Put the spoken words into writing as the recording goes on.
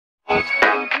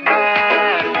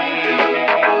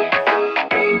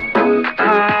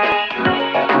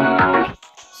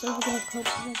play with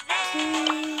the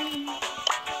team.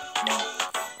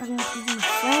 I'm gonna play with my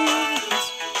friend now.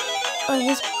 Oh,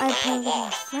 yes, I play with my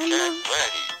friend now.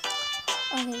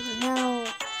 Okay, now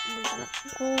we're gonna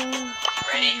go.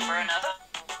 Ready for another?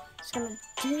 It's gonna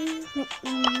do maybe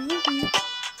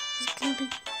it's gonna be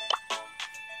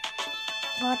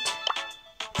what?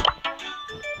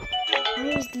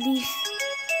 Where is leaf?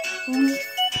 Leaf.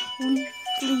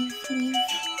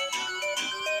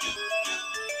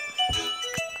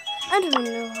 I don't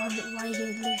even know why he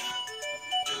leaf.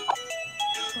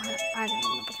 Well, I don't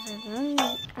know because I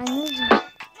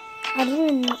don't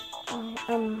even know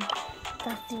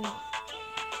that thing.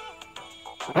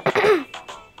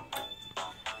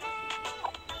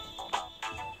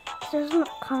 There's not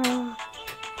coming.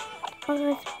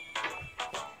 Okay,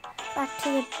 back to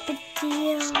the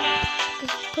video.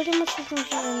 It's pretty much we in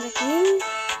the game.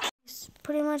 It's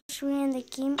pretty much we in the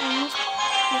game almost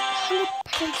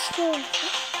 100% sure.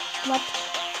 What?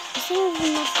 Is there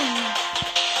even nothing?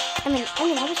 I mean, I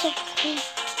was like,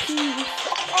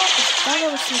 that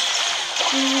was like,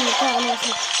 and I was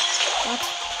like, what?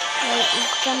 Is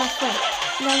that my friend?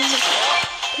 And I was like,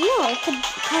 no, it could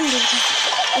kind of because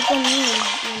it's on me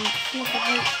and it's not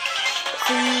right.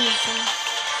 So me, so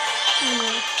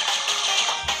anyway.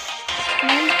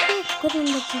 And I'm so good in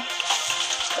the game.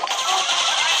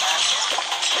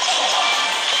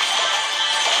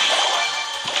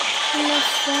 My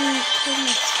friend killed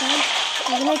my friend,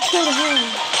 and then I killed him.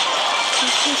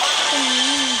 And he's so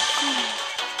mean.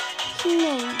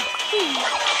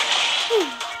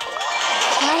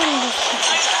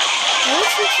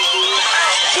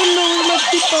 Don't know my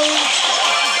people.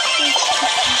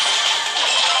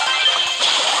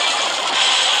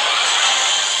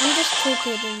 I'm just too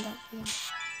good in that game.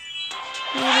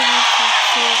 Maybe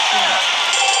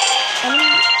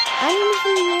I don't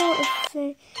even know if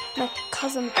my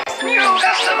cousin plays.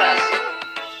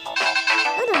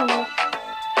 I don't know.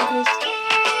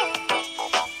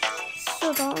 So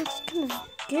that was kind of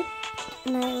good.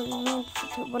 And I went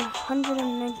to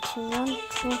 191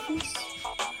 trophies.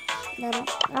 Then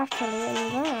actually,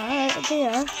 they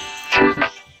are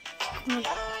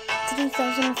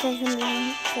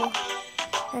 3,504.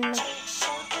 And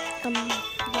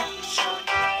yeah.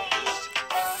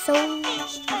 So I'm gonna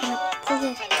play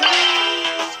it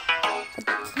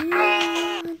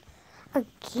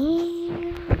again.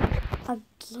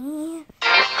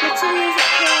 Make sure you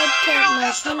subscribe to my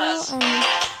channel.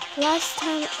 And last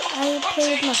time I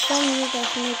played with my friend, you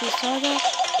guys maybe saw that.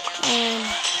 And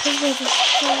please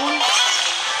subscribe.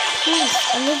 Please,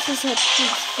 I love to say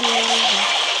please for no reason.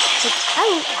 Like, I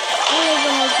don't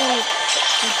when I get like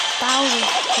 1,000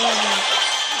 subscribers.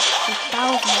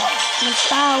 1,000.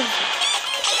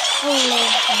 I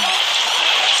love them.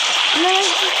 And I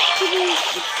just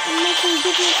making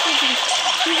videos for them.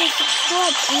 Please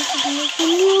subscribe. I'm just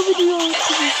making new videos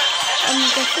to the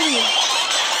thing.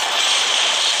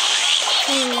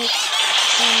 So like,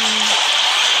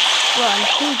 well, I'm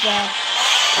too bad.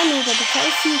 I know that if I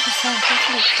see the sound, that's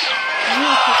like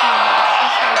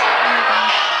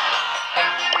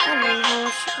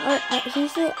 0%. He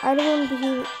said, I don't want to be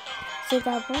say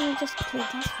that, but I'm just play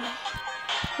this one.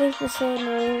 Please just say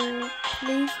no.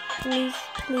 Please.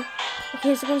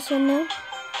 Okay, so I'm gonna say no.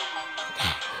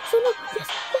 So no, yes.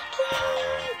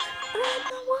 I'm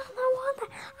the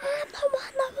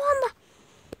one.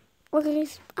 Okay,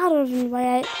 guys, I don't even know why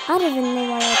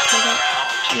I played that.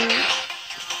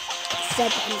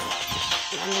 Said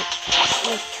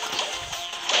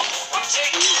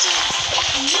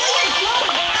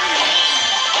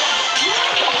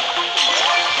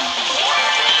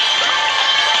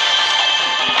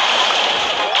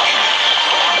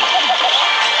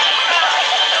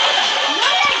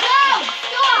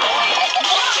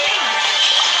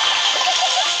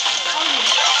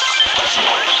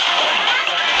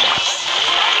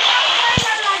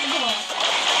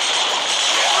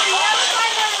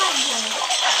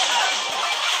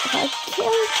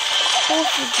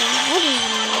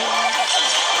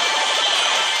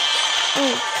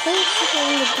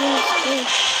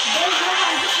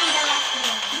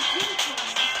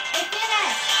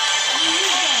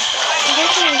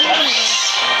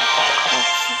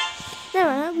no,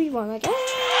 we won again.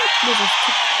 We just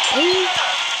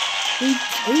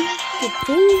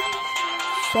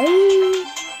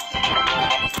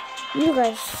you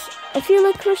guys, if you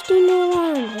like Cristiano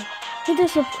Ronaldo, hit the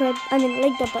subscribe.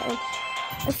 Like the button.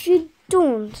 If you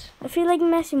don't, if you like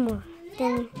Messi more,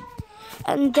 then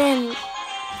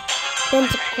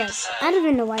subscribe. I don't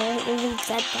even know why I even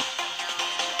said that.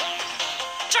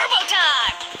 Turbo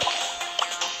time!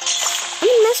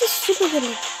 Messi's super good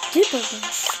at duper good.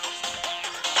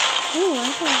 Oh,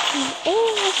 I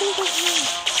think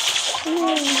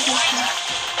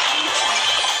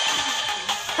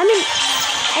I mean,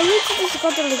 I need to just go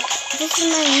to like, this is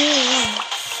my new one.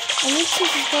 I need to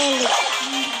just go like,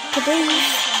 today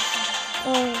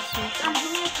or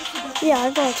something. Yeah, I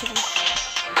got to them.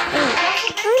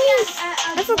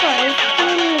 I forgot.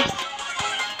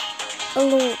 A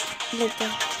lot like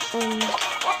that. A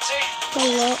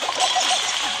lot.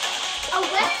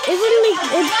 It's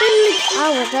been like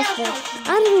hours, that's why. I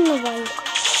don't know why.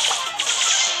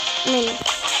 I mean,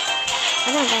 I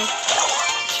don't know.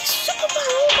 It's super bad.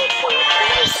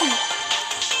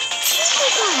 Super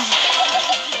bad.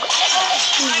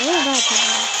 What about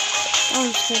that? That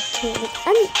one's good too. Like, I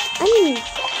mean,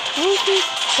 that one's good.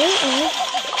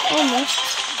 Almost.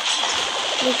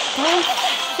 Like, that was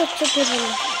such a good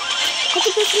one. That's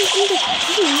the best one in the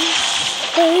game.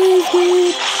 That is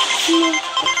good.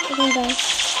 I'm gonna die.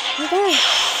 I'm gonna die.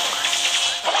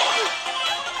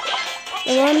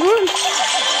 The one.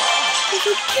 There's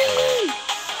a killing.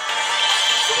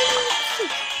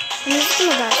 I'm just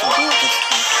gonna die. I think it's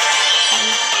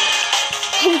fine.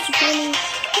 How is it running?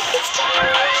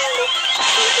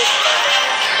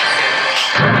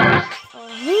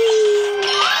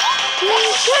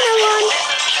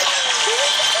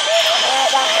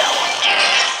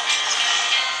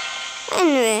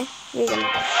 Anyway, we're gonna go.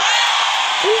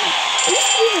 Let's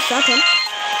leave a second.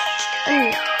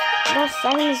 That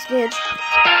second is good.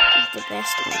 It's the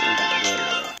best one in the game.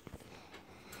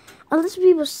 Unless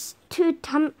we was 2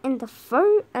 time in the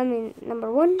first,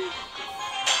 number 1.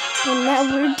 And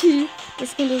number 2.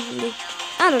 This kind of like,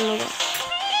 I don't know what.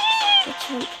 Which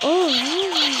one? Oh,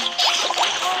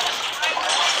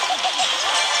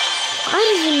 I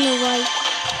don't even know why I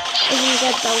didn't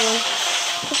get that one.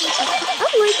 I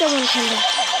like that one kinda.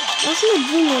 That's my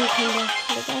dream one kinda.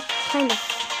 Like that kind of.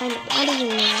 I don't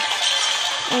even know.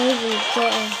 I don't even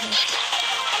get it.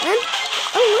 And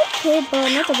I like it, but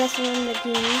not the best one in the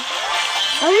game.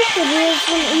 I like the realest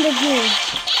one in the game.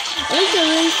 I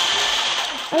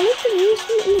like the realest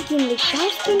one in the game. Like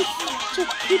that's been such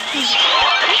a good one.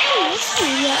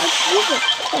 Yeah, I use it.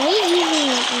 I was using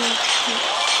it.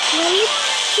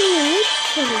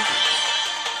 Literally.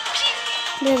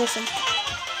 There was some.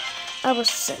 I was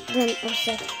sick. I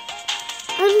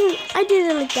did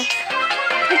it like that.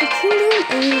 I could kill him,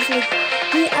 and he was like,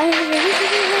 I have a little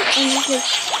head, and he's like,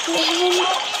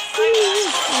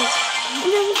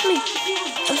 and I was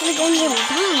like, I'm gonna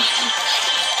die.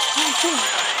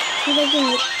 He's like,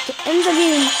 to end the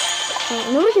game.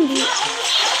 No one can do it.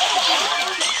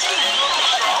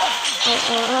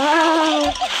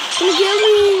 Gonna kill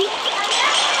me.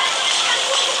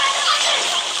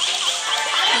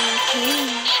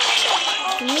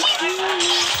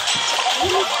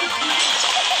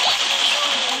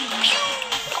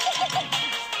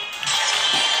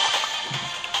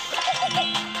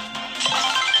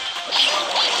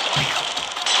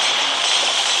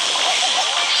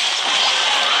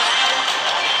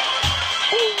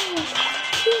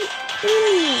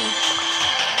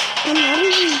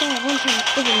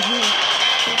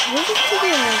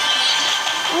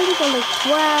 I got like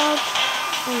 12.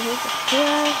 And here's a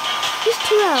 12. He's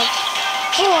 12.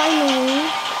 Oh, I know.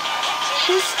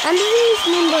 He's under his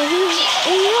number. He's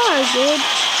AR, dude.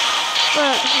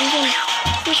 But he's in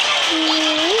 15.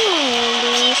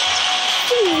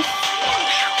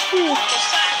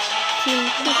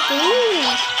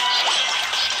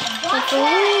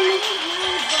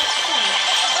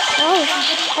 Oh,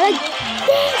 I like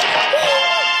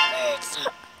this.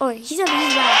 Oh, he's on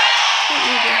his back. Don't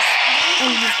need this.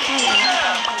 And he's coming.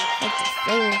 Like the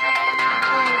thing.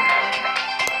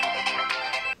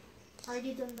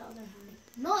 Already done the other hand.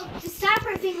 No, the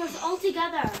separate fingers all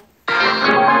together. For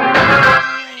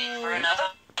another?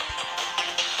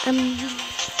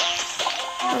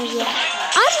 Oh yeah.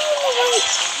 I don't know why.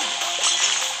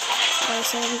 Oh,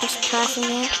 so I'm just passing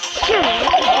it.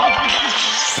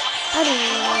 I don't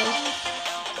know why.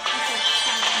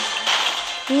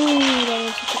 That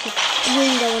one's such a good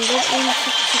one. That one's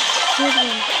such a good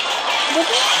one.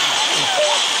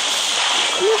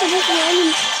 No, but that's not even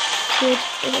good.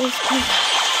 It is good.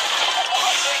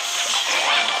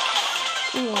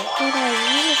 Oh, God, I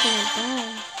really gonna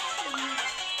die.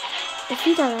 If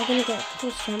he dies, I'm gonna get a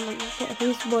push him and get at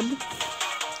least one.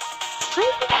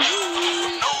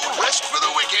 No rest for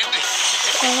the wicked.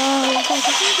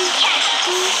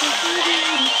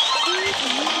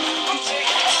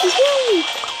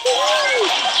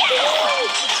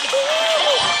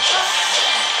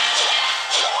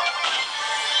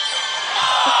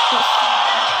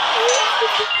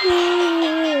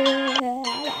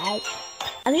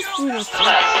 At least he was.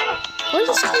 What is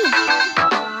this?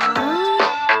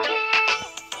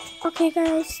 Okay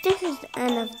guys, this is the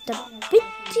end of the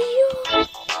video.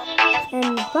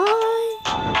 And bye.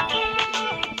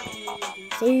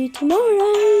 See you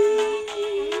tomorrow.